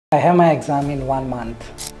I have my exam in 1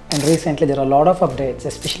 month and recently there are a lot of updates,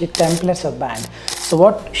 especially templates are banned. So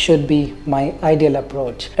what should be my ideal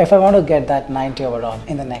approach if I want to get that 90 overall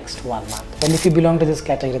in the next 1 month? And if you belong to this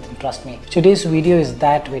category, then trust me, today's video is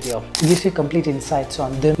that video. It gives you complete insights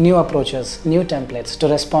on the new approaches, new templates to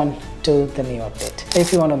respond to the new update.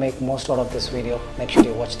 If you want to make most out of this video, make sure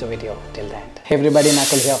you watch the video till the end. Hey everybody,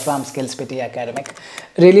 Nakul here from SKILLS PTE ACADEMIC.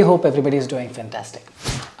 Really hope everybody is doing fantastic.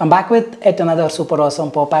 I'm back with yet another super awesome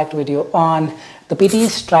packed video on the PTE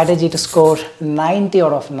strategy to score 90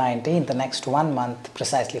 out of 90 in the next 1 month,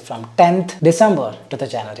 precisely from 10th December to the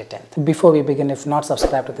January 10th. Before we begin, if not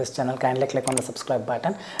subscribed to this channel, kindly click on the subscribe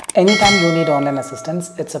button. Anytime you need online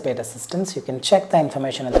assistance, it's a paid assistance. You can check the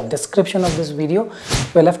information in the description of this video.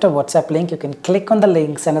 We left a WhatsApp link. You can click on the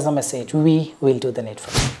link, send us a message. We will do the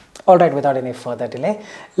needful. Alright, without any further delay,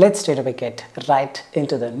 let's straight away get right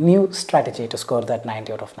into the new strategy to score that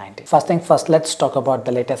 90 out of 90. First thing first, let's talk about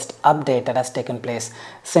the latest update that has taken place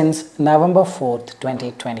since November 4th,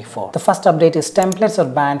 2024. The first update is templates are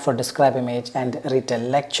banned for describe image and retail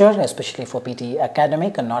lecture, especially for PTE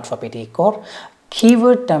Academic and not for PTE Core.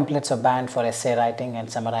 Keyword templates are banned for essay writing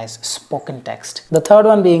and summarize spoken text. The third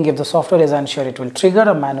one being, if the software is unsure, it will trigger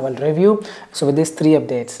a manual review. So with these 3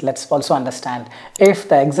 updates, let's also understand if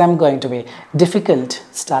the exam going to be difficult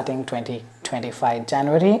starting 2025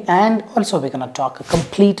 January. And also we're going to talk a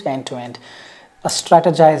complete end-to-end, a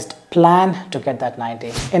strategized plan to get that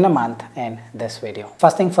 90 in a month in this video.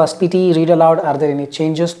 First thing first, PTE read aloud. Are there any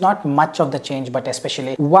changes? Not much of the change, but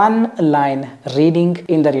especially one line reading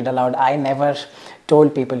in the read aloud. I never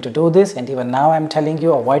told people to do this, and even now I'm telling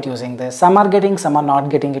you, avoid using this. Some are getting, some are not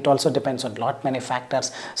getting. It also depends on many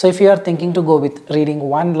factors. So if you are thinking to go with reading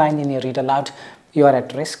one line in your read aloud, you are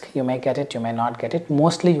at risk. You may get it, you may not get it.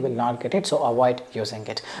 Mostly you will not get it, so avoid using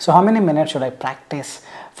it. So how many minutes should I practice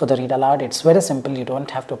for the read aloud? It's very simple. You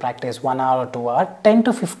don't have to practice 1 hour or 2 hours. 10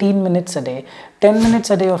 to 15 minutes a day. 10 minutes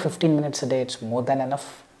a day or 15 minutes a day, it's more than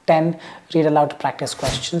enough. 10 read aloud practice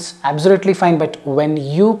questions, absolutely fine. But when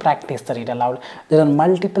you practice the read aloud, there are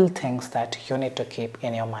multiple things that you need to keep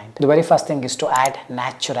in your mind. The very first thing is to add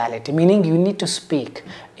naturality, meaning you need to speak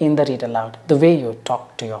in the read aloud the way you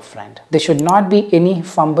talk to your friend. There should not be any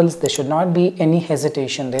fumbles, there should not be any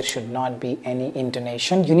hesitation, there should not be any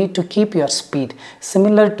intonation. You need to keep your speed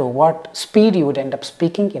similar to what speed you would end up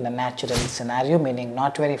speaking in a natural scenario, meaning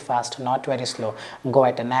not very fast, not very slow. Go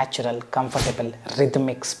at a natural, comfortable,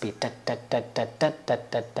 rhythmic speed.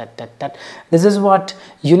 This is what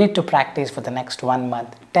you need to practice for the next 1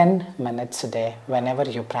 month, 10 minutes a day whenever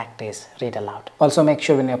you practice read aloud. Also make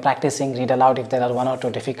sure when you're practicing read aloud, if there are 1 or 2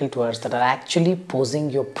 difficult words that are actually posing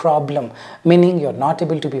your problem, meaning you're not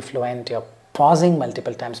able to be fluent, you're pausing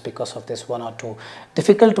multiple times because of this 1 or 2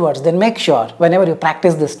 difficult words, then make sure whenever you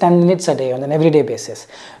practice this 10 minutes a day on an everyday basis,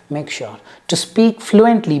 make sure to speak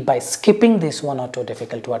fluently by skipping these 1 or 2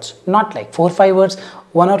 difficult words. Not like 4 or 5 words,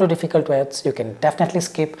 1 or 2 difficult words you can definitely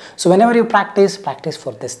skip. So whenever you practice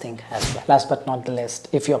for this thing as well. Last but not the least,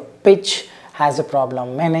 if your pitch has a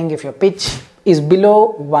problem, meaning if your pitch is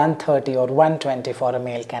below 130 or 120 for a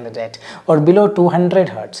male candidate or below 200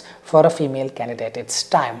 hertz for a female candidate, it's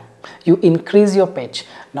time you increase your pitch,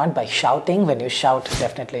 not by shouting. When you shout,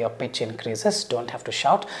 definitely your pitch increases. Don't have to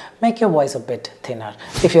shout. Make your voice a bit thinner.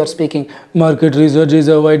 If you're speaking market research is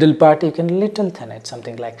a vital part, you can little thin it,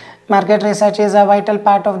 something like market research is a vital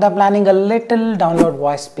part of the planning. A little download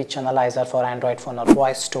voice pitch analyzer for Android phone or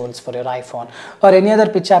voice tools for your iPhone or any other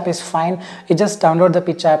pitch app is fine. You just download the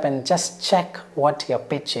pitch app and just check what your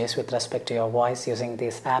pitch is with respect to your voice using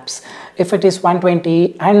these apps. If it is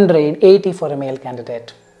 120, 100, 80 for a male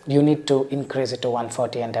candidate, you need to increase it to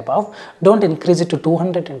 140 and above. Don't increase it to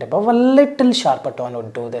 200 and above. A little sharper tone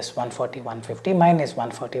would do this. 140, 150. Mine is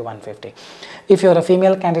 140, 150. If you're a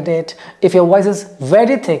female candidate, if your voice is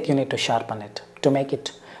very thick, you need to sharpen it to make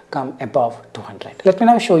it come above 200. Let me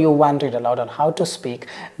now show you one read aloud on how to speak.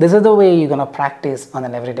 This is the way you're going to practice on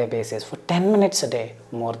an everyday basis for 10 minutes a day,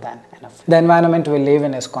 more than enough. The environment we live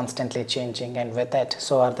in is constantly changing, and with it,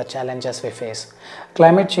 so are the challenges we face.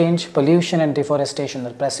 Climate change, pollution and deforestation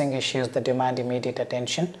are pressing issues that demand immediate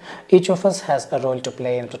attention. Each of us has a role to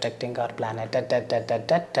play in protecting our planet.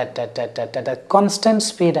 Constant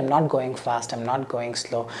speed. I'm not going fast, I'm not going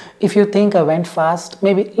slow. If you think I went fast,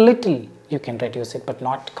 maybe little you can reduce it, but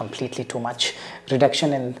not completely too much.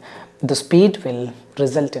 Reduction in the speed will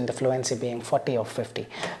result in the fluency being 40 or 50.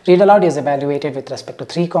 Read aloud is evaluated with respect to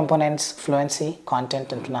 3 components: fluency,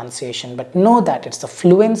 content and pronunciation. But know that it's the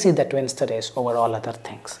fluency that wins the race over all other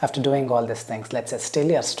things. After doing all these things, let's say still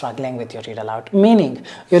you're struggling with your read aloud, meaning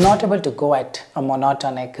you're not able to go at a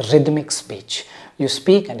monotonic rhythmic speech. You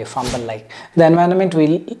speak and you fumble, like the environment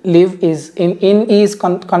we live is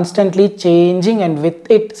constantly changing, and with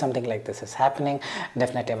it something like this is happening.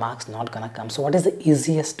 Definitely marks not gonna come. So what is the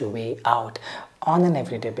easiest way out on an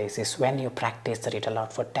everyday basis when you practice the read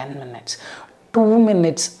aloud for 10 minutes? 2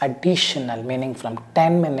 minutes additional, meaning from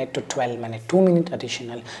 10 minutes to 12 minutes, 2 minutes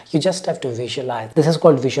additional. You just have to visualize. This is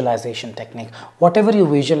called visualization technique. Whatever you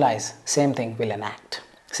visualize, same thing will enact.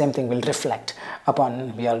 Same thing will reflect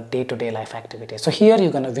upon your day-to-day life activities. So here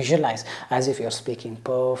you're going to visualize as if you're speaking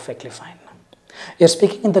perfectly fine. You're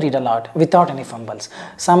speaking in the read aloud without any fumbles.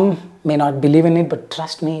 Some may not believe in it, but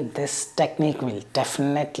trust me, this technique will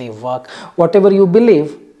definitely work. Whatever you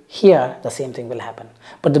believe, here the same thing will happen.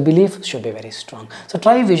 But the belief should be very strong. So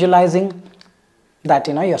try visualizing that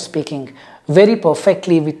you're speaking very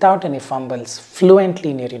perfectly without any fumbles, fluently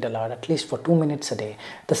in your read aloud, at least for 2 minutes a day.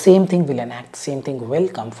 The same thing will enact, same thing will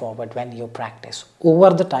come forward when you practice.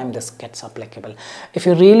 Over the time this gets applicable. If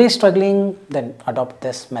you're really struggling, then adopt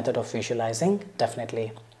this method of visualizing.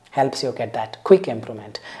 Definitely helps you get that quick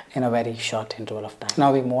improvement in a very short interval of time.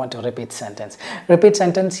 Now we move on to repeat sentence. Repeat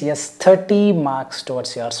sentence, yes, 30 marks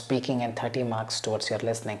towards your speaking and 30 marks towards your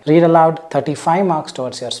listening. Read aloud, 35 marks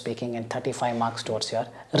towards your speaking and 35 marks towards your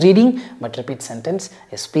reading. But repeat sentence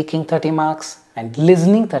is speaking 30 marks and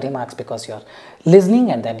listening 30 marks, because you're listening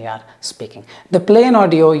and then you are speaking. The plain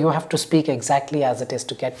audio, you have to speak exactly as it is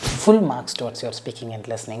to get full marks towards your speaking and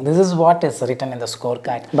listening. This is what is written in the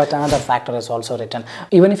scorecard. But another factor is also written.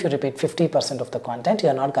 Even if you repeat 50% of the content,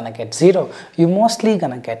 you're not going to get 0. You're mostly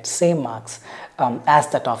going to get same marks as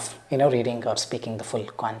that of reading or speaking the full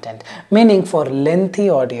content. Meaning for lengthy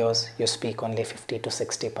audios, you speak only 50 to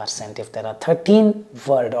 60%. If there are 13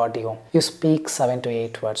 word audio, you speak 7 to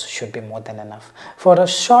 8 words should be more than enough. For a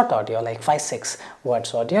short audio like 5-6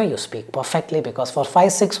 words audio, you speak perfectly, because for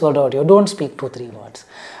 5-6 word audio, don't speak 2-3 words.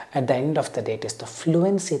 At the end of the day, it is the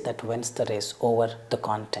fluency that wins the race over the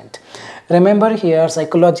content. Remember here,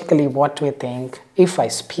 psychologically, what we think, if I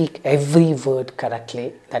speak every word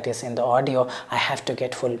correctly that is in the audio, I have to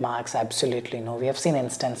get full marks. Absolutely no. We have seen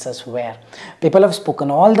instances where people have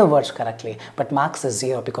spoken all the words correctly, but marks is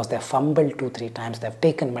 0 because they have fumbled 2-3 times. They have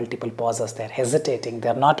taken multiple pauses. They're hesitating.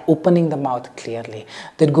 They're not opening the mouth clearly.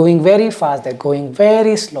 They're going very fast. They're going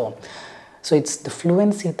very slow. So it's the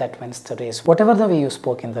fluency that wins the race. Whatever the way you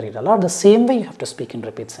spoke in the read aloud, the same way you have to speak in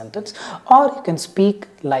repeat sentence, or you can speak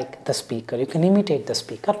like the speaker. You can imitate the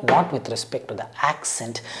speaker, not with respect to the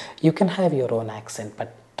accent. You can have your own accent,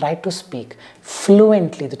 but try to speak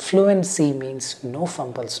fluently. That fluency means no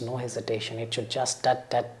fumbles, no hesitation. It should just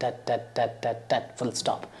full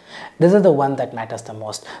stop. This is the one that matters the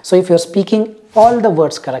most. So if you're speaking all the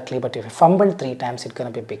words correctly, but if you fumbled 3 times, it's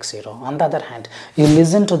going to be big 0. On the other hand, you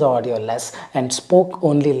listen to the audio less and spoke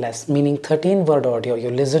only less, meaning 13 word audio, you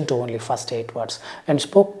listen to only first 8 words and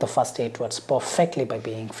spoke the first 8 words perfectly by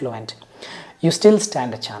being fluent. You still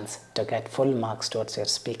stand a chance to get full marks towards your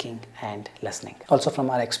speaking and listening. Also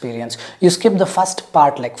from our experience, you skip the first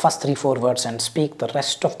part, like first 3-4 words, and speak the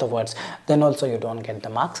rest of the words, then also you don't get the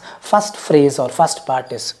marks. First phrase or first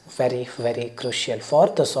part is very, very crucial for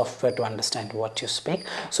the software to understand what you speak.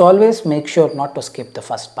 So always make sure not to skip the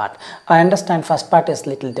first part. I understand first part is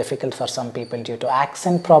little difficult for some people due to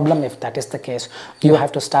accent problem. If that is the case, you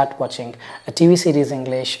have to start watching a TV series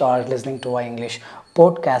English or listening to a English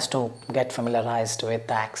podcast to get familiarized with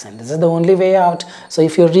the accent. This is the only way out. So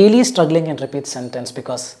if you're really struggling in repeat sentence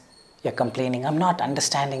because you're complaining, I'm not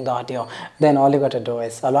understanding the audio, then all you got to do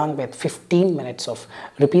is, along with 15 minutes of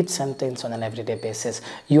repeat sentence on an everyday basis,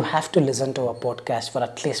 you have to listen to a podcast for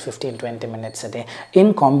at least 15-20 minutes a day.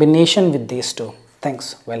 In combination with these two,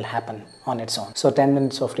 things will happen on its own. So 10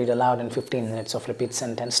 minutes of read aloud and 15 minutes of repeat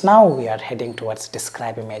sentence. Now we are heading towards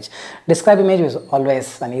describe image. Describe image was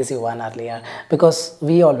always an easy one earlier because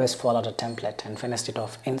we always followed a template and finished it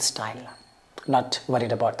off in style. Not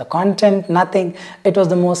worried about the content, nothing. It was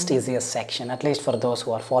the most easiest section, at least for those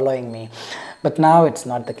who are following me. But now it's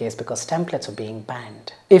not the case because templates are being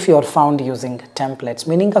banned. If you are found using templates,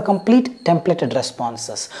 meaning a complete templated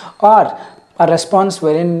responses, or a response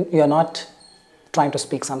wherein you're not trying to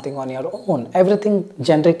speak something on your own, everything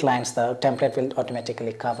generic lines the template will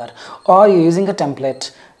automatically cover, or you're using a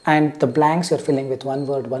template and the blanks you're filling with one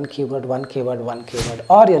word, one keyword, one keyword, one keyword,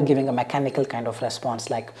 or you're giving a mechanical kind of response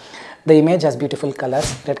like the image has beautiful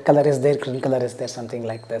colors, red color is there, green color is there, something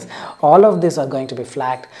like this. All of these are going to be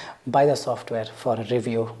flagged by the software for a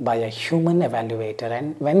review by a human evaluator,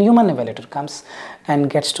 and when human evaluator comes and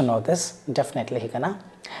gets to know this, definitely he gonna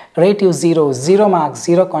rate you 0, 0 marks,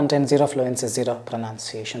 0 content, 0 fluency, 0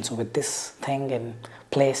 pronunciation. So with this thing in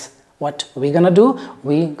place, what we're gonna do,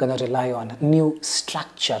 we're gonna rely on new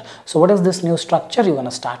structure. So what is this new structure? You're gonna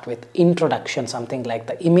start with introduction, something like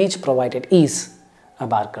the image provided is a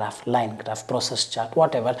bar graph, line graph, process chart,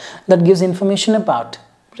 whatever that gives information about.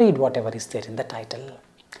 Read whatever is there in the title.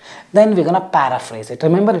 Then we're gonna paraphrase it.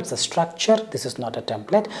 Remember, it's a structure, this is not a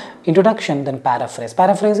template. Introduction, then paraphrase.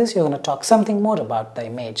 Paraphrase is you're gonna talk something more about the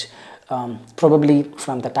image, probably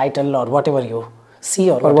from the title or whatever you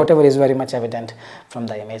see, or whatever is very much evident from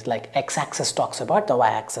the image. Like x-axis talks about, the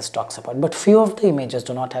y-axis talks about, but few of the images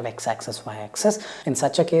do not have x-axis, y-axis. In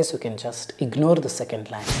such a case, you can just ignore the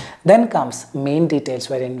second line. Then comes main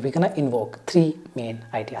details, wherein we're gonna invoke 3 main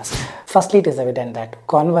ideas. Firstly, it is evident that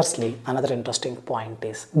conversely, another interesting point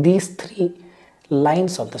is these 3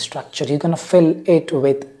 lines of the structure, you're gonna fill it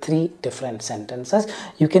with 3 different sentences.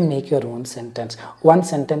 You can make your own sentence, 1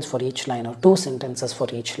 sentence for each line or 2 sentences for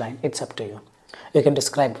each line. It's up to you. You can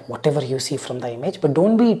describe whatever you see from the image, but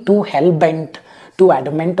don't be too hell-bent, too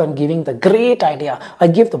adamant on giving the great idea. I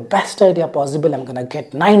give the best idea possible, I'm gonna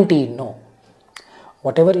get 90. No.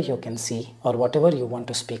 Whatever you can see or whatever you want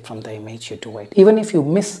to speak from the image, you do it. Even if you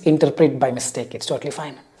misinterpret by mistake, it's totally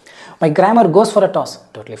fine. My grammar goes for a toss,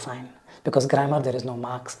 totally fine. Because grammar, there is no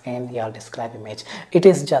marks in your describe image. It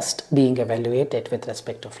is just being evaluated with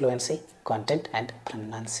respect to fluency, content and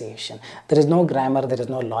pronunciation. There is no grammar, there is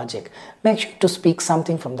no logic. Make sure to speak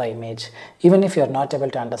something from the image. Even if you are not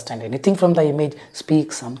able to understand anything from the image,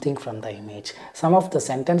 speak something from the image. Some of the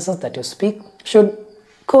sentences that you speak should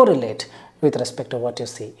correlate with respect to what you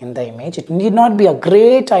see in the image. It need not be a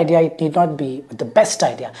great idea, it need not be the best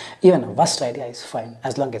idea. Even a worst idea is fine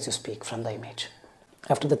as long as you speak from the image.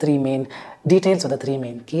 After the 3 main details or the 3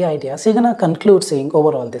 main key ideas, you're gonna conclude saying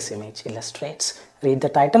overall this image illustrates. Read the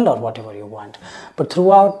title or whatever you want. But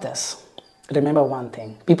throughout this, remember one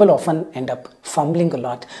thing, people often end up fumbling a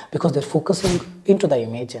lot because they're focusing into the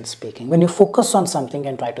image and speaking. When you focus on something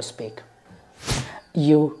and try to speak,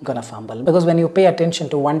 you're gonna fumble, because when you pay attention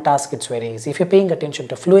to one task, it's very easy. If you're paying attention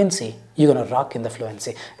to fluency, you're gonna rock in the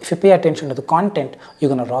fluency. If you pay attention to the content, you're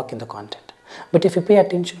gonna rock in the content. But if you pay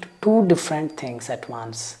attention to 2 different things at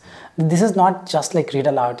once, this is not just like read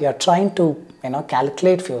aloud. You're trying to,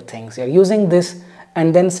 calculate few things. You're using this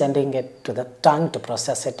and then sending it to the tongue to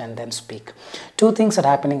process it and then speak. 2 things are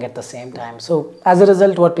happening at the same time. So as a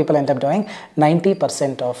result, what people end up doing,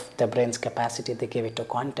 90% of their brain's capacity they give it to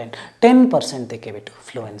content, 10% they give it to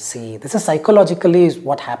fluency. This is psychologically is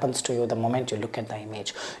what happens to you the moment you look at the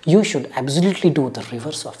image. You should absolutely do the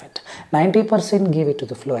reverse of it. 90% give it to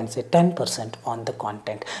the fluency, 10% on the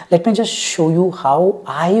content. Let me just show you how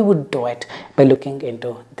I would do it by looking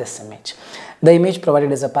into this image. The image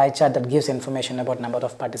provided is a pie chart that gives information about number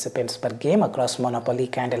of participants per game across Monopoly,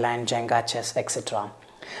 Candyland, Jenga, chess, etc.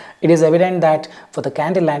 It is evident that for the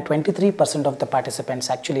Candyland, 23% of the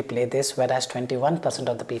participants actually play this, whereas 21%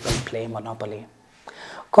 of the people play Monopoly.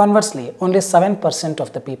 Conversely, only 7%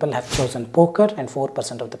 of the people have chosen poker and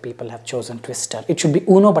 4% of the people have chosen Twister. It should be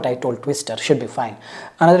Uno, but I told Twister, should be fine.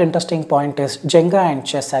 Another interesting point is Jenga and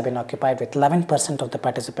chess have been occupied with 11% of the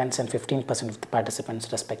participants and 15% of the participants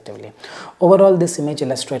respectively. Overall, this image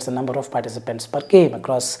illustrates the number of participants per game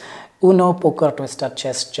across Uno, poker, Twister,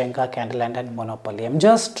 chess, Jenga, Candyland and Monopoly. I'm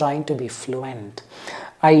just trying to be fluent.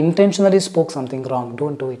 I intentionally spoke something wrong.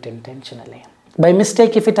 Don't do it intentionally. By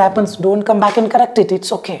mistake, if it happens, don't come back and correct it.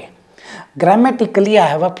 It's okay. Grammatically, I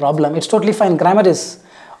have a problem. It's totally fine. Grammar is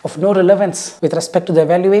of no relevance with respect to the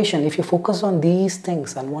evaluation. If you focus on these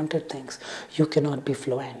things, unwanted things, you cannot be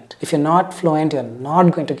fluent. If you're not fluent, you're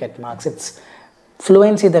not going to get marks. It's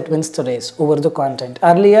fluency that wins the race over the content.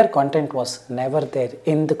 Earlier, content was never there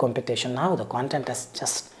in the competition. Now, the content is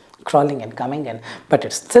just crawling and coming in, but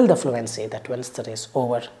it's still the fluency that wins the race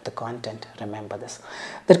over the content. Remember this.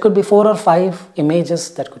 There could be 4 or 5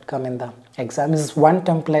 images that could come in the exam. Is one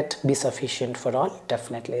template be sufficient for all?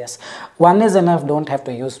 Definitely yes. One is enough. Don't have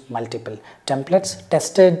to use multiple templates.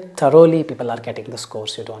 Tested thoroughly, people are getting the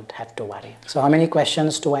scores. You don't have to worry. So how many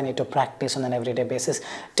questions do I need to practice on an everyday basis?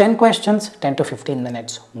 10 questions, 10 to 15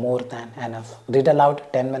 minutes, more than enough. Read aloud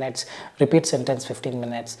 10 minutes, repeat sentence 15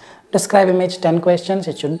 minutes. Describe image 10 questions.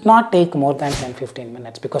 It should not take more than 10-15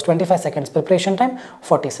 minutes, because 25 seconds preparation time,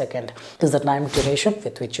 40 seconds is the time duration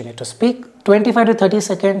with which you need to speak. 25 to 30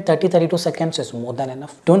 seconds, 30-32 seconds seconds is more than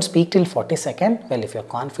enough. Don't speak till 40 seconds. Well, if you're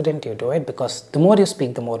confident, you do it, because the more you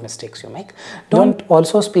speak, the more mistakes you make. Don't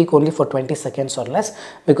also speak only for 20 seconds or less,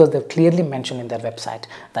 because they've clearly mentioned in their website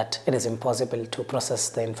that it is impossible to process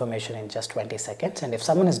the information in just 20 seconds. And if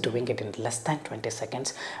someone is doing it in less than 20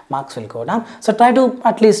 seconds, marks will go down. So try to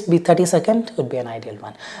at least be 30 seconds would be an ideal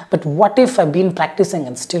one. But what if I've been practicing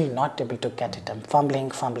and still not able to get it? I'm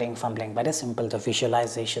fumbling. Very simple, the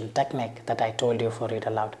visualization technique that I told you for read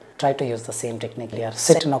aloud. Try to use the same technique here.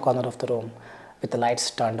 Sit in a corner of the room with the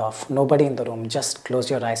lights turned off, nobody in the room, just close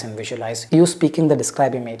your eyes and visualize you speaking the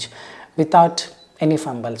described image without any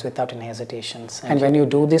fumbles, without any hesitations. And when you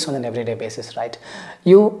do this on an everyday basis, right,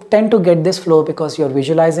 you tend to get this flow because you're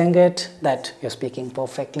visualizing it, that you're speaking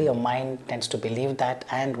perfectly. Your mind tends to believe that,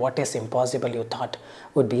 and what is impossible you thought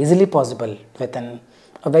would be easily possible within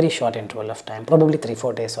a very short interval of time, probably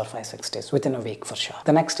 3-4 days or 5-6 days, within a week for sure.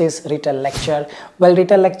 The next is retell lecture. Well,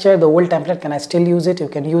 retell lecture, the old template, can I still use it? You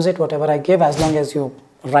can use it, whatever I give, as long as you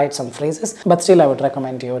write some phrases. But still, I would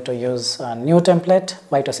recommend you to use a new template.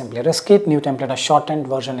 Why to simply risk it? New template, a shortened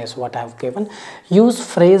version is what I have given. Use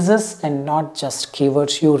phrases and not just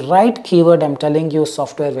keywords. You write keyword, I'm telling you,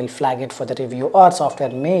 software will flag it for the review, or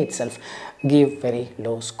software may itself give very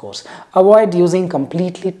low scores. Avoid using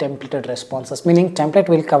completely templated responses, meaning template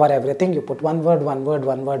will cover everything. You put one word, or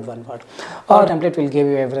template will give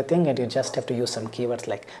you everything and you just have to use some keywords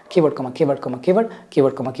like keyword, comma, keyword, comma, keyword,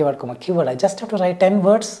 keyword, comma, keyword, comma, keyword. I just have to write 10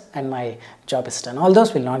 words and my job is done. All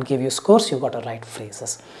those will not give you scores. You got to write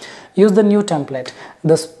phrases. Use the new template.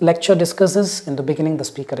 This lecture discusses, in the beginning the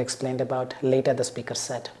speaker explained about, later the speaker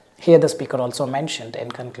said. Here the speaker also mentioned,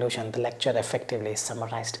 in conclusion, the lecture effectively is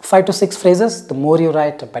summarized. 5 to 6 phrases, the more you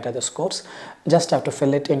write, the better the scores. Just have to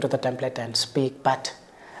fill it into the template and speak. But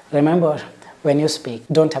remember, when you speak,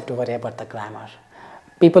 don't have to worry about the grammar.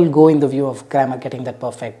 People go in the view of grammar, getting that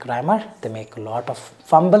perfect grammar. They make a lot of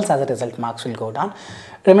fumbles. As a result, marks will go down.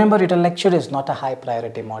 Remember, written lecture is not a high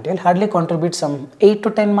priority module. Hardly contribute some 8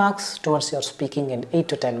 to 10 marks towards your speaking and 8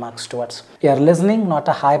 to 10 marks towards your listening. Not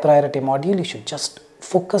a high priority module. You should just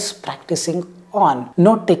focus practicing on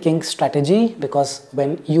note-taking strategy, because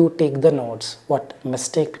when you take the notes, what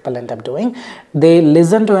mistake people end up doing, they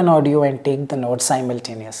listen to an audio and take the notes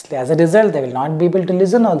simultaneously. As a result, they will not be able to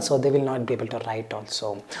listen also, they will not be able to write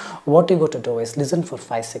also. What you got to do is listen for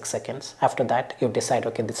 5-6 seconds. After that, you decide,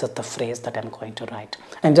 okay, this is the phrase that I'm going to write,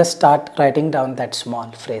 and just start writing down that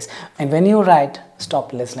small phrase. And when you write,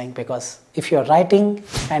 stop listening, because if you're writing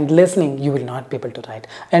and listening, you will not be able to write.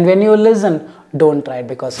 And when you listen, don't write,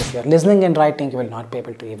 because if you're listening and writing, you will not be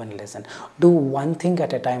able to even listen. Do one thing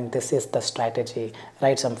at a time. This is the strategy.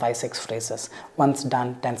 Write some 5-6 phrases. Once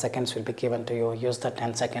done, 10 seconds will be given to you. Use the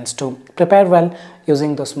 10 seconds to prepare well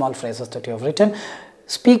using those small phrases that you have written.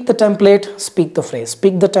 Speak the template, speak the phrase.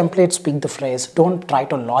 Speak the template, speak the phrase. Don't try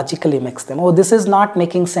to logically mix them. Oh, this is not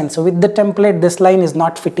making sense. So with the template, this line is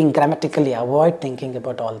not fitting grammatically. Avoid thinking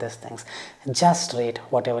about all these things. Just read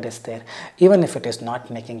whatever is there. Even if it is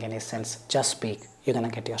not making any sense, just speak. You're going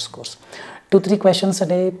to get your scores. 2-3 questions a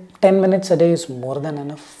day, 10 minutes a day is more than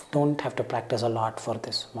enough. Don't have to practice a lot for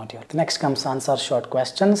this module. The next comes answer short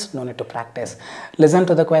questions. No need to practice. Listen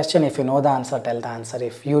to the question. If you know the answer, tell the answer.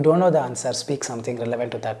 If you don't know the answer, speak something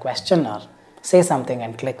relevant to that question or say something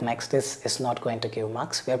and click next. This is not going to give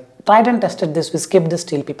marks. We have tried and tested this. We skipped this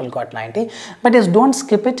till people got 90. But just don't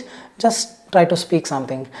skip it. Just try to speak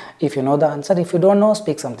something. If you know the answer, if you don't know,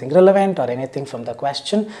 speak something relevant or anything from the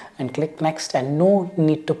question and click next. And no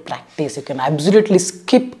need to practice. You can absolutely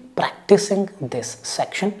skip practicing this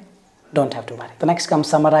section. Don't have to worry. The next comes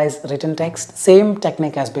summarize written text. Same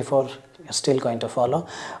technique as before. You're still going to follow.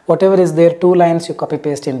 Whatever is there, 2 lines, you copy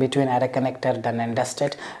paste in between, add a connector, done and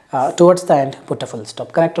dusted. Towards the end, put a full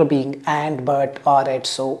stop. Connector being and, but, or, it.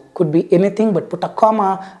 So could be anything, but put a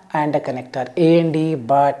comma and a connector. And,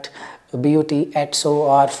 but, but, at, so,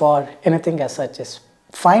 or, for, anything as such is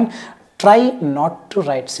fine. Try not to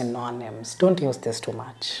write synonyms. Don't use this too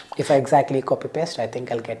much. If I exactly copy paste, I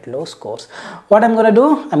think I'll get low scores. What I'm going to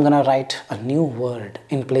do, I'm going to write a new word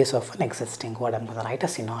in place of an existing word. I'm going to write a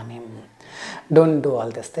synonym. Don't do all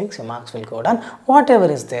these things, your marks will go down. Whatever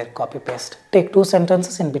is there, copy paste. Take 2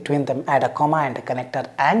 sentences, in between them add a comma and a connector,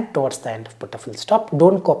 and towards the end put a full stop.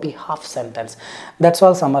 Don't copy half sentence. That's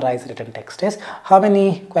all summarize written text is. How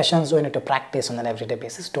many questions do you need to practice on an everyday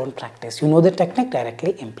basis? Don't practice. You know the technique,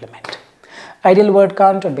 directly implement. Ideal word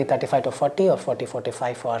count would be 35 to 40 or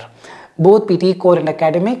 40-45 for both PTE core and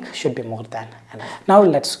academic, should be more than enough. Now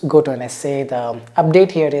let's go to an essay. The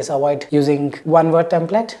update here is avoid using one word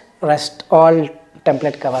template. Rest all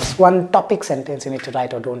template covers one topic sentence you need to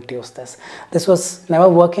write, or don't use this. This was never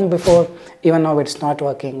working before, even now it's not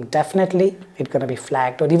working. Definitely it's going to be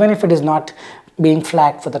flagged, or even if it is not being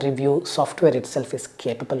flagged for the review, software itself is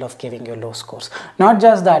capable of giving you low scores. Not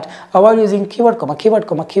just that, avoid using keyword, comma, keyword,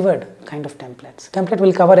 comma, keyword kind of templates. Template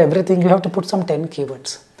will cover everything. You have to put some 10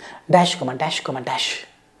 keywords. Dash, comma, dash, comma, dash.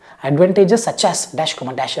 Advantages such as dash,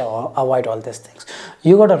 comma, dash, avoid all these things.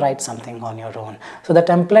 You got to write something on your own. So the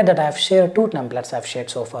template that I have shared, 2 templates I have shared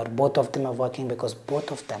so far, both of them are working because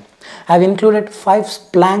both of them have included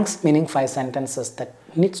 5 blanks, meaning 5 sentences that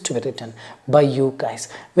needs to be written by you guys.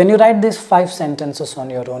 When you write these 5 sentences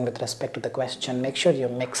on your own with respect to the question, make sure you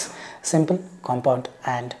mix simple, compound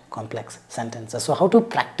and complex sentences. So how to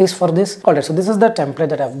practice for this? Alright, so this is the template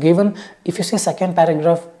that I've given. If you see second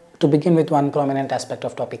paragraph, to begin with, one prominent aspect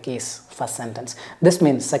of topic is first sentence. This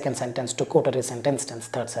means second sentence to quote a recent instance,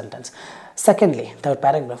 third sentence. Secondly, third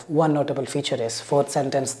paragraph, one notable feature is fourth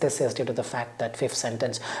sentence. This is due to the fact that fifth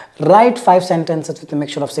sentence. Write 5 sentences with a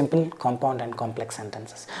mixture of simple, compound and complex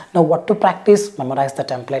sentences. Now what to practice? Memorize the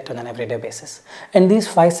template on an everyday basis. And these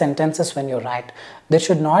 5 sentences when you write, there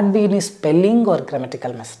should not be any spelling or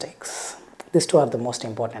grammatical mistakes. These 2 are the most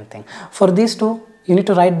important thing. For these 2, you need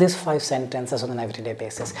to write these 5 sentences on an everyday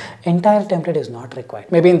basis. Entire template is not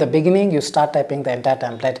required. Maybe in the beginning you start typing the entire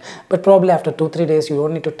template, but probably after 2-3 days you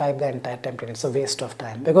don't need to type the entire template. It's a waste of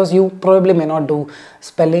time because you probably may not do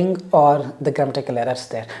spelling or the grammatical errors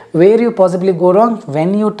there. Where you possibly go wrong?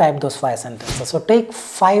 When you type those 5 sentences. So take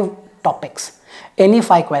 5 topics, any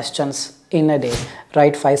 5 questions in a day,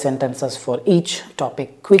 write 5 sentences for each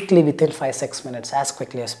topic quickly within 5-6 minutes, as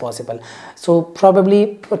quickly as possible. So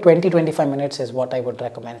probably for 20-25 minutes is what I would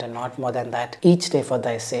recommend, and not more than that each day for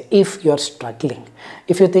the essay. If you're struggling,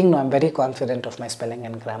 if you think, no, I'm very confident of my spelling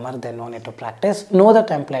and grammar, then no need to practice. Know the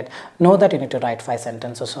template, know that you need to write 5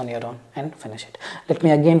 sentences on your own and finish it. Let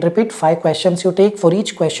me again repeat, 5 questions you take. For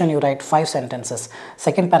each question you write 5 sentences.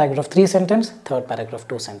 Second paragraph 3 sentence, third paragraph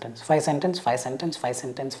 2 sentence, 5 sentence, 5 sentence, 5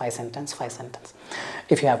 sentence, 5 sentence, 5 sentence.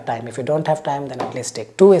 If you have time, if you don't have time, then at least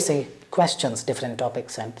take 2 essay questions, different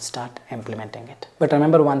topics, and start implementing it. But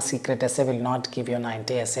remember one secret, essay will not give you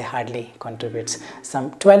 90. Essay hardly contributes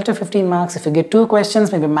some 12 to 15 marks. If you get 2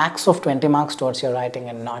 questions, maybe max of 20 marks towards your writing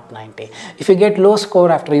and not 90. If you get low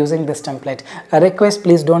score after using this template, a request,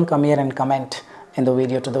 please don't come here and comment in the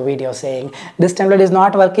video to the video saying this template is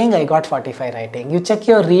not working, I got 45 writing. You check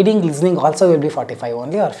your reading, listening also will be 45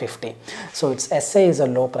 only or 50. So its essay is a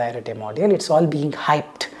low priority module. It's all being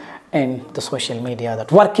hyped in the social media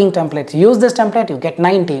that working templates, use this template, you get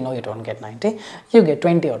 90. No, you don't get 90. You get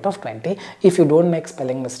 20 out of 20 if you don't make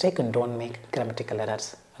spelling mistake and don't make grammatical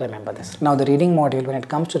errors. Remember this. Now the reading module, when it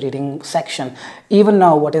comes to reading section, even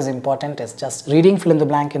now what is important is just reading fill in the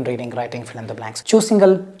blank and reading writing fill in the blanks. Choose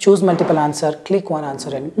single, choose multiple answer, click one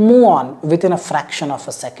answer and move on within a fraction of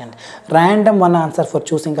a second. Random one answer for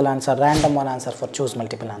choose single answer, random one answer for choose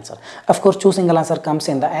multiple answer. Of course choose single answer comes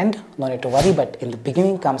in the end, no need to worry, but in the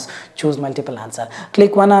beginning comes choose multiple answer.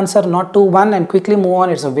 Click one answer, not to one, and quickly move on.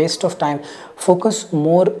 It's a waste of time. Focus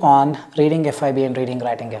more on reading FIB and reading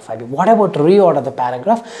writing FIB. What about reorder the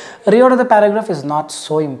paragraph? Reorder the paragraph is not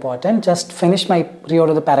so important. Just finish my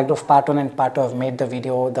reorder the paragraph part 1 and part 2. I've made the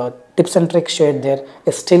video. The tips and tricks shared there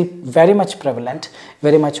is still very much prevalent,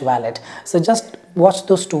 very much valid. So just watch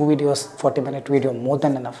those 2 videos, 40-minute video, more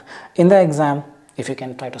than enough. In the exam, if you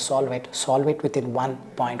can try to solve it within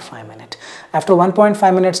 1.5 minutes. After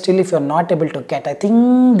 1.5 minutes, still if you're not able to get, I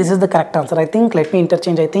think this is the correct answer, I think, let me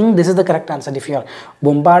interchange, I think this is the correct answer. If you're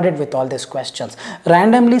bombarded with all these questions,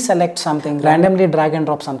 randomly select something, randomly drag and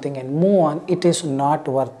drop something and move on. It is not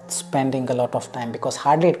worth spending a lot of time because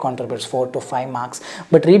hardly it contributes 4 to 5 marks.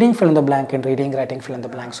 But reading fill in the blank and reading writing fill in the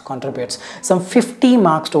blanks contributes some 50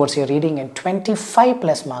 marks towards your reading and 25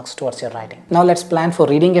 plus marks towards your writing. Now let's plan for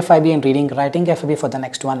reading FIB and reading writing FIB for the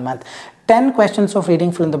next 1 month. 10 questions of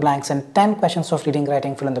reading fill in the blanks and 10 questions of reading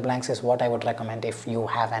writing fill in the blanks is what I would recommend if you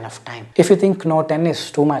have enough time. If you think no, 10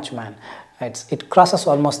 is too much, man, it crosses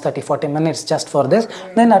almost 30-40 minutes just for this,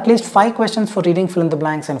 then at least 5 questions for reading fill in the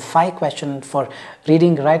blanks and 5 questions for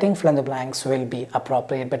reading writing fill in the blanks will be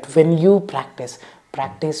appropriate. But when you practice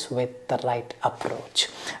with the right approach,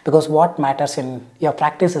 because what matters in your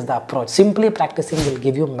practice is the approach. Simply practicing will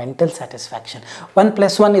give you mental satisfaction. 1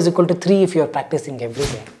 + 1 is equal to 3 if you are practicing every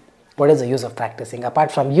day. What is the use of practicing apart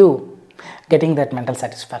from you getting that mental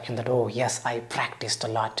satisfaction that, oh yes, I practiced a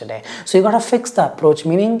lot today? So you got to fix the approach,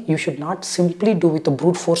 meaning you should not simply do with the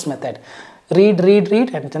brute force method. Read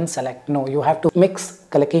and then select. No, you have to mix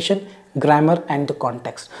collocation, grammar and the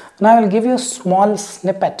context. Now I will give you a small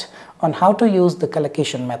snippet on how to use the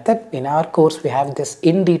collocation method. In our course, we have this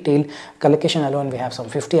in detail. Collocation alone, we have some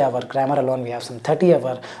 50-hour. Grammar alone, we have some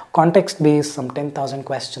 30-hour. Context-based, some 10,000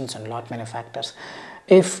 questions and lot many factors.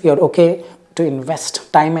 If you're okay to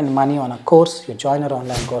invest time and money on a course, you join our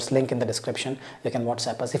online course, link in the description. You can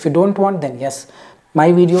WhatsApp us. If you don't want, then yes,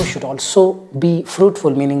 my video should also be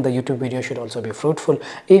fruitful, meaning the YouTube video should also be fruitful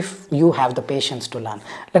if you have the patience to learn.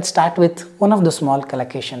 Let's start with one of the small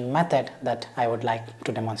collocation method that I would like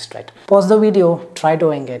to demonstrate. Pause the video, try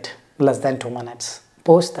doing it less than 2 minutes.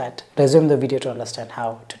 Pause that, resume the video to understand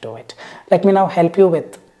how to do it. Let me now help you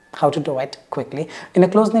with how to do it quickly. In a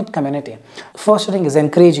close-knit community, first thing is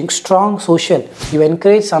encouraging strong social. You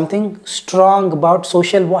encourage something strong about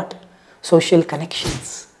social what? Social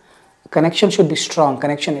connections. Connection should be strong.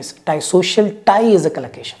 Connection is tie. Social tie is a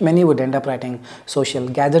collocation. Many would end up writing social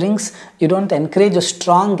gatherings. You don't encourage a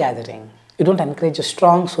strong gathering. You don't encourage a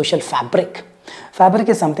strong social fabric. Fabric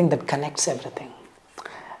is something that connects everything.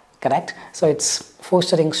 Correct? So it's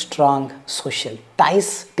fostering strong social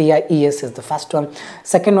ties. TIES is the first one.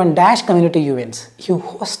 Second one, dash community events. You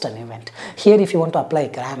host an event. Here, if you want to apply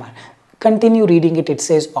grammar, continue reading it. It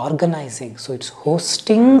says organizing. So it's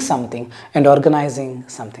hosting something and organizing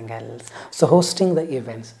something else. So hosting the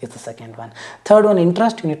events is the second one. Third one,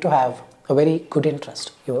 interest. You need to have a very good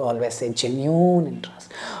interest. You always say genuine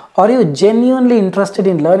interest. Are you genuinely interested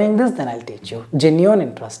in learning this? Then I'll teach you. Genuine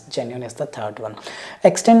interest. Genuine is the third one.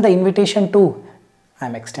 Extend the invitation to.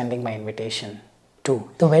 I'm extending my invitation to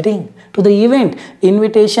the wedding, to the event.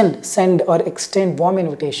 Invitation, send or extend warm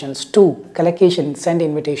invitations to. Collocation, send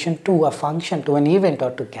invitation to a function, to an event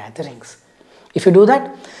or to gatherings. If you do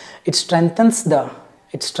that, it strengthens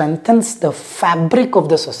the fabric of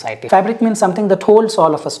the society. Fabric means something that holds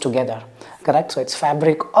all of us together. Correct? So it's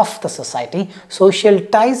fabric of the society. Social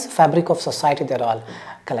ties, fabric of society, they're all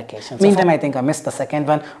collocations. Meantime, I think I missed the second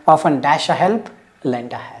one. Often dash a help,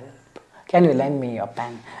 lend a help. Can you lend me your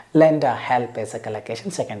pen? Lend a help is a collocation.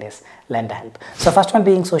 Second is lend a help. So first one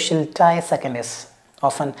being social tie. Second is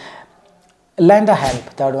often lend a help.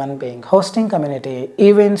 Third one being hosting community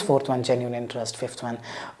events. Fourth one, genuine interest. Fifth one,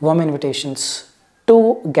 warm invitations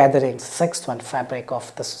to gatherings. Sixth one, fabric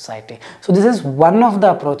of the society. So this is one of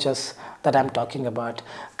the approaches that I'm talking about,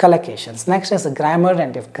 collocations. Next is the grammar,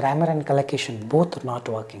 and if grammar and collocation both are not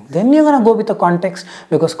working, then you're gonna go with the context,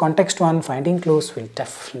 because context one, finding clues will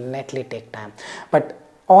definitely take time. But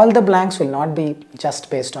all the blanks will not be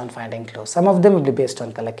just based on finding clues. Some of them will be based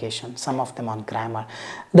on collocation, some of them on grammar.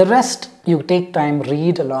 The rest, you take time,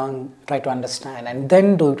 read along, try to understand, and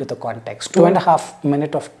then do it with the context. 2.5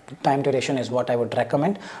 minutes of time duration is what I would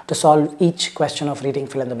recommend to solve each question of reading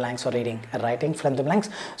fill in the blanks or reading and writing fill in the blanks.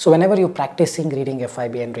 So whenever you're practicing reading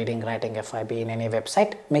FIB and writing FIB in any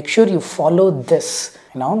website, make sure you follow this,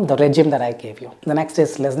 the regime that I gave you. The next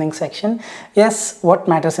is listening section. Yes, what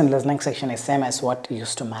matters in listening section is same as what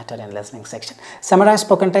used to matter in listening section. Summarize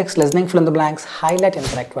spoken text, listening fill in the blanks, highlight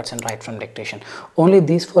incorrect words and write from dictation. Only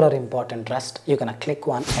these four are important. Rest, you're gonna click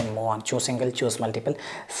one and move on. Choose single, choose multiple,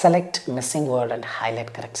 select missing word and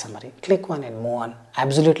highlight correct summary. Click one and move on.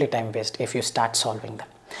 Absolutely time waste if you start solving them.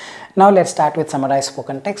 Now let's start with summarize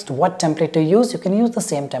spoken text. What template to use? You can use the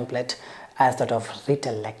same template as that of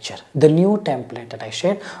retail lecture, the new template that I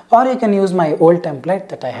shared, or you can use my old template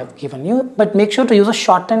that I have given you, but make sure to use a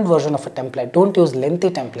shortened version of a template. Don't use lengthy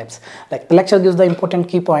templates. Like the lecture gives the important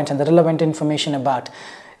key points and the relevant information about.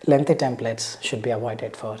 Lengthy templates should be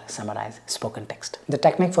avoided for summarize spoken text. The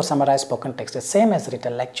technique for summarize spoken text is same as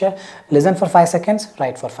retail lecture. Listen for 5 seconds,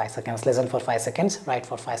 write for 5 seconds. Listen for 5 seconds, write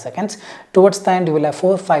for 5 seconds. Towards the end, you will have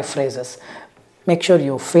 4 or 5 phrases. Make sure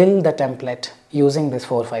you fill the template using these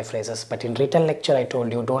 4 or 5 phrases. But in retail lecture, I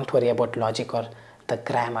told you, don't worry about logic or the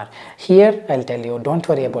grammar. Here, I'll tell you, don't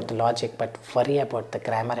worry about the logic, but worry about the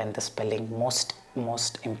grammar and the spelling.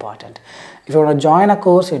 Most important. If you want to join a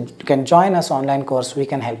course, you can join us online course. We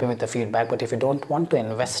can help you with the feedback. But if you don't want to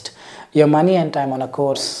invest your money and time on a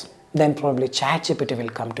course, then probably ChatGPT will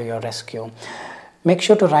come to your rescue. Make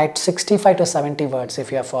sure to write 65 to 70 words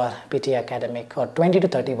if you are for PTE Academic, or 20 to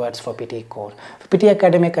 30 words for PTE Core. For PTE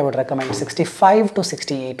Academic, I would recommend 65 to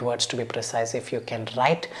 68 words to be precise. If you can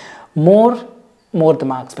write more the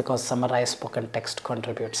marks, because summarized spoken text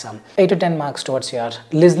contributes some 8 to 10 marks towards your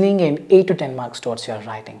listening and 8 to 10 marks towards your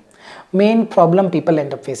writing. Main problem people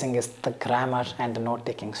end up facing is the grammar and the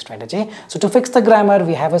note-taking strategy. So to fix the grammar,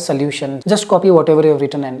 we have a solution. Just copy whatever you have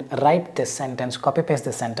written and write this sentence, copy paste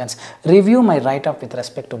this sentence, review my write-up with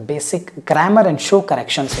respect to basic grammar and show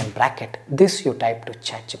corrections in bracket. This you type to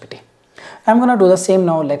ChatGPT. I'm going to do the same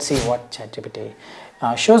now. Let's see what ChatGPT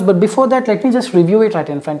shows. But before that, let me just review it right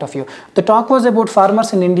in front of you. The talk was about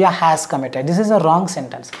farmers in India has committed. This is a wrong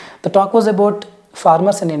sentence. The talk was about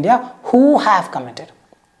farmers in India who have committed.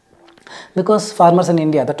 Because farmers in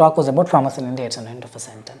India, the talk was about farmers in India, it's an end of a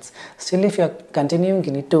sentence. Still, if you're continuing,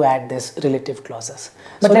 you need to add this relative clauses.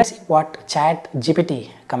 But let's see what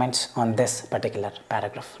ChatGPT comments on this particular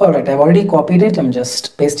paragraph. Alright, I've already copied it. I'm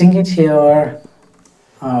just pasting it here.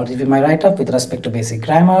 Review my write-up with respect to basic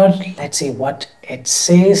grammar. Let's see what it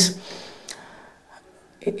says.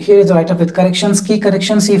 Here is the write-up with corrections. Key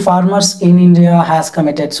corrections. See, farmers in India has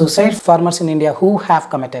committed suicide. Farmers in India who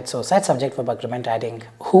have committed suicide. Subject verb agreement adding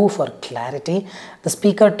who for clarity. The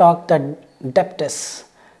speaker talked that debt is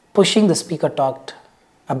pushing. The speaker talked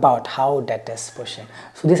about how debt is pushing.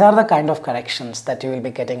 So these are the kind of corrections that you will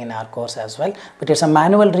be getting in our course as well. But it's a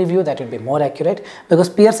manual review that will be more accurate because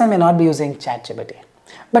Pearson may not be using ChatGPT.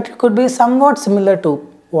 But it could be somewhat similar to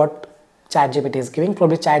what ChatGPT is giving.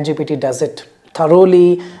 Probably ChatGPT does it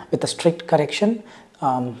thoroughly with a strict correction.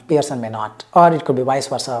 Pearson may not, or it could be vice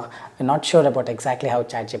versa. We're not sure about exactly how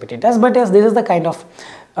ChatGPT does, but yes, this is the kind of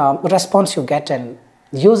response you get, and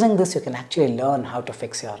using this you can actually learn how to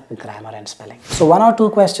fix your grammar and spelling. So 1 or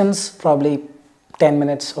 2 questions, probably 10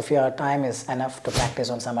 minutes of your time is enough to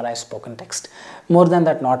practice on summarized spoken text. More than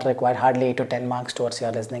that, not required. Hardly 8 to 10 marks towards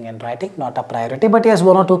your listening and writing, not a priority. But yes,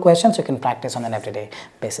 1 or 2 questions you can practice on an everyday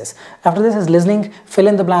basis. After this is listening, fill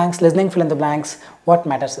in the blanks, listening, fill in the blanks. What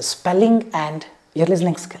matters is spelling and your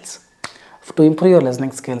listening skills. To improve your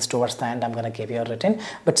listening skills towards the end, I'm going to give you a written.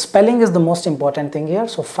 But spelling is the most important thing here.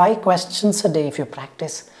 So 5 questions a day if you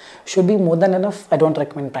practice should be more than enough. I don't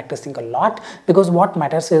recommend practicing a lot because what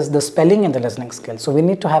matters is the spelling and the listening skills. So we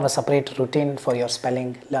need to have a separate routine for your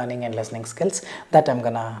spelling, learning and listening skills that I'm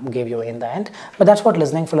gonna give you in the end. But that's what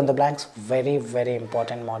listening fill in the blanks, very, very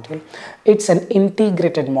important module. It's an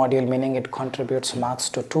integrated module, meaning it contributes marks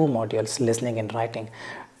to 2 modules, listening and writing.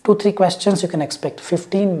 2-3 questions, you can expect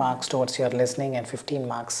 15 marks towards your listening and 15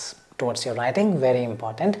 marks towards your writing. Very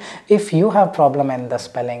important. If you have problem in the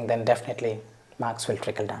spelling, then definitely marks will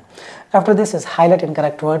trickle down. After this is highlight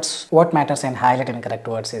incorrect words. What matters in highlight incorrect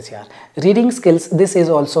words is your reading skills. This is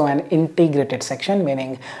also an integrated section,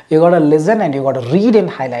 meaning you got to listen and you got to read in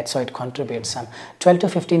highlight, so it contributes some 12 to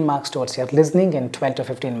 15 marks towards your listening and 12 to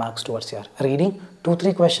 15 marks towards your reading.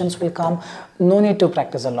 2-3 questions will come. No need to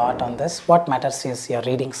practice a lot on this. What matters is your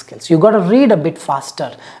reading skills. You got to read a bit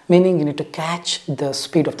faster, meaning you need to catch the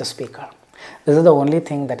speed of the speaker. This is the only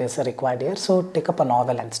thing that is required here. So take up a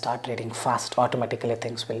novel and start reading fast. Automatically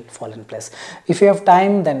things will fall in place. If you have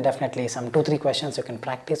time, then definitely some 2-3 questions you can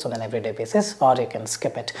practice on an everyday basis, or you can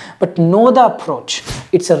skip it. But know the approach.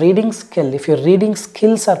 It's a reading skill. If your reading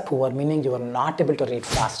skills are poor, meaning you are not able to read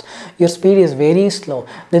fast, your speed is very slow,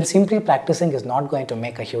 then simply practicing is not going to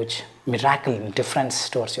make a huge miracle difference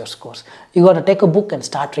towards your scores. You got to take a book and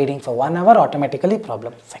start reading for 1 hour, automatically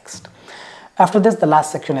problem fixed. After this, the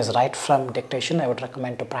last section is right from dictation. I would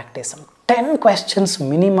recommend to practice some 10 questions,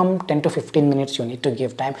 minimum 10 to 15 minutes you need to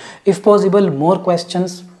give time. If possible, more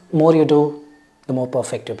questions, more you do, the more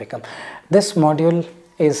perfect you become. This module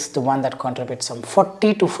is the one that contributes some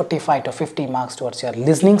 40 to 45 to 50 marks towards your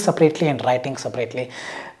listening separately and writing separately.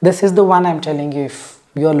 This is the one I'm telling you if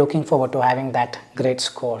you are looking forward to having that great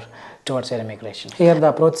score towards your immigration. Here the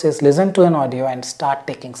approach is listen to an audio and start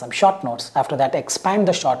taking some short notes. After that, expand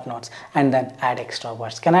the short notes and then add extra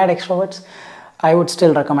words. Can I add extra words? I would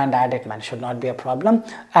still recommend add it, man. Should not be a problem.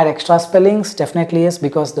 Add extra spellings, definitely yes,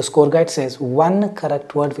 because the score guide says 1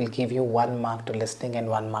 correct word will give you 1 mark to listening and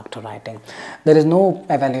 1 mark to writing. There is no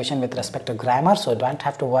evaluation with respect to grammar, so don't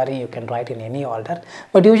have to worry. You can write in any order.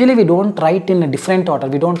 But usually we don't write in a different order.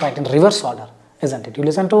 We don't write in reverse order, isn't it? You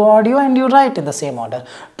listen to audio and you write in the same order.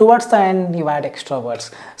 Towards the end, you add extra words.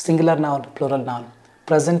 Singular noun, plural noun,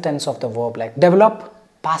 present tense of the verb like develop,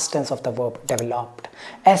 past tense of the verb developed,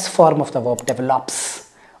 S form of the verb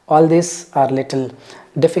develops. All these are little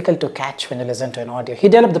difficult to catch when you listen to an audio. He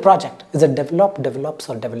developed the project. Is it develop, develops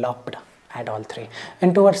or developed? Add all 3.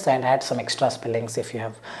 And towards the end, add some extra spellings if you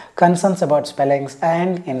have concerns about spellings.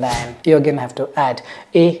 And in the end, you again have to add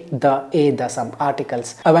the, some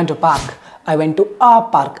articles. I went to park. I went to a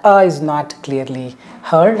park. A is not clearly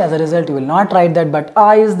heard. As a result, you will not write that, but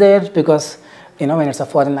A is there because, you know, when it's a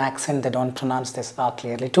foreign accent, they don't pronounce this A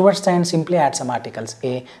clearly. Towards the end, simply add some articles.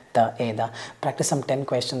 The. Practice some 10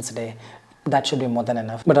 questions a day. that should be more than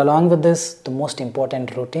enough. But along with this, the most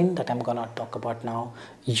important routine that I'm gonna talk about now,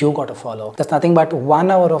 you got to follow. That's nothing but 1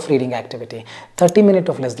 hour of reading activity, 30 minutes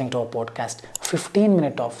of listening to a podcast, 15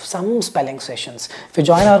 minutes of some spelling sessions. If you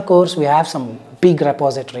join our course, we have some big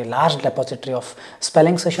repository, large repository of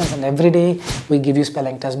spelling sessions, and every day we give you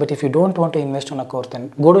spelling tests. But if you don't want to invest on a course,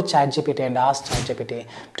 then go to ChatGPT and ask ChatGPT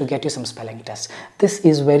to get you some spelling tests. This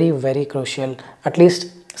is very, very crucial. At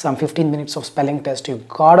least some 15 minutes of spelling test you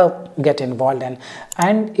gotta get involved in,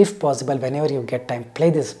 and if possible, whenever you get time, play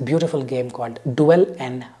this beautiful game called Dual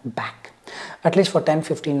and Back, at least for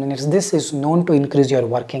 10-15 minutes. This is known to increase your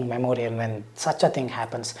working memory, and when such a thing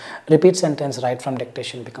happens, repeat sentence right from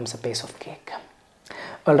dictation becomes a piece of cake.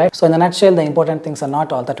 Alright, so in a nutshell, the important things are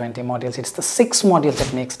not all the 20 modules, it's the 6 modules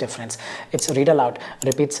that makes difference. It's read aloud,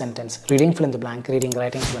 repeat sentence, reading fill in the blank, reading,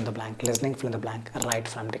 writing fill in the blank, listening fill in the blank, write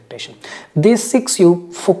from dictation. These 6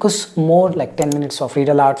 you focus more, like 10 minutes of read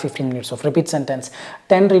aloud, 15 minutes of repeat sentence,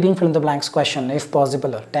 10 reading fill in the blanks question if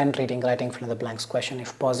possible, or 10 reading, writing fill in the blanks question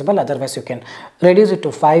if possible. Otherwise you can reduce it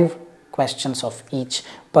to 5 questions of each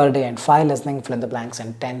per day and 5 listening fill in the blanks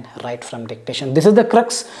and 10 write from dictation. This is the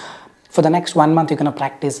crux. For the next 1 month, you're going to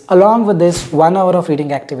practice along with this 1 hour of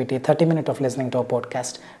reading activity, 30 minutes of listening to a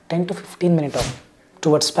podcast, 10 to 15 minutes of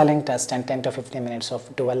towards spelling test, and 10 to 15 minutes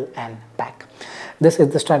of dual and back. This is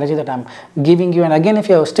the strategy that I'm giving you. And again, if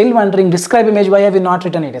you're still wondering, describe image, why have you not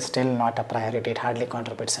written it? Is still not a priority. It hardly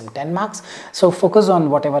contributes some 10 marks. So focus on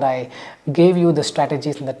whatever I gave you, the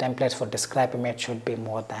strategies and the templates for describe image should be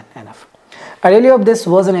more than enough. I really hope this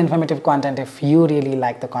was an informative content. If you really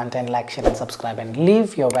like the content, like, share and subscribe, and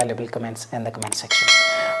leave your valuable comments in the comment section.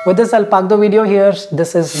 With this, I'll park the video here.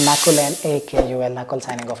 This is Nakul and AKUL, Nakul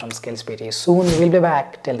signing off from SKILLS PTE. Soon we'll be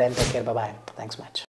back. Till then, take care. Bye-bye. Thanks much.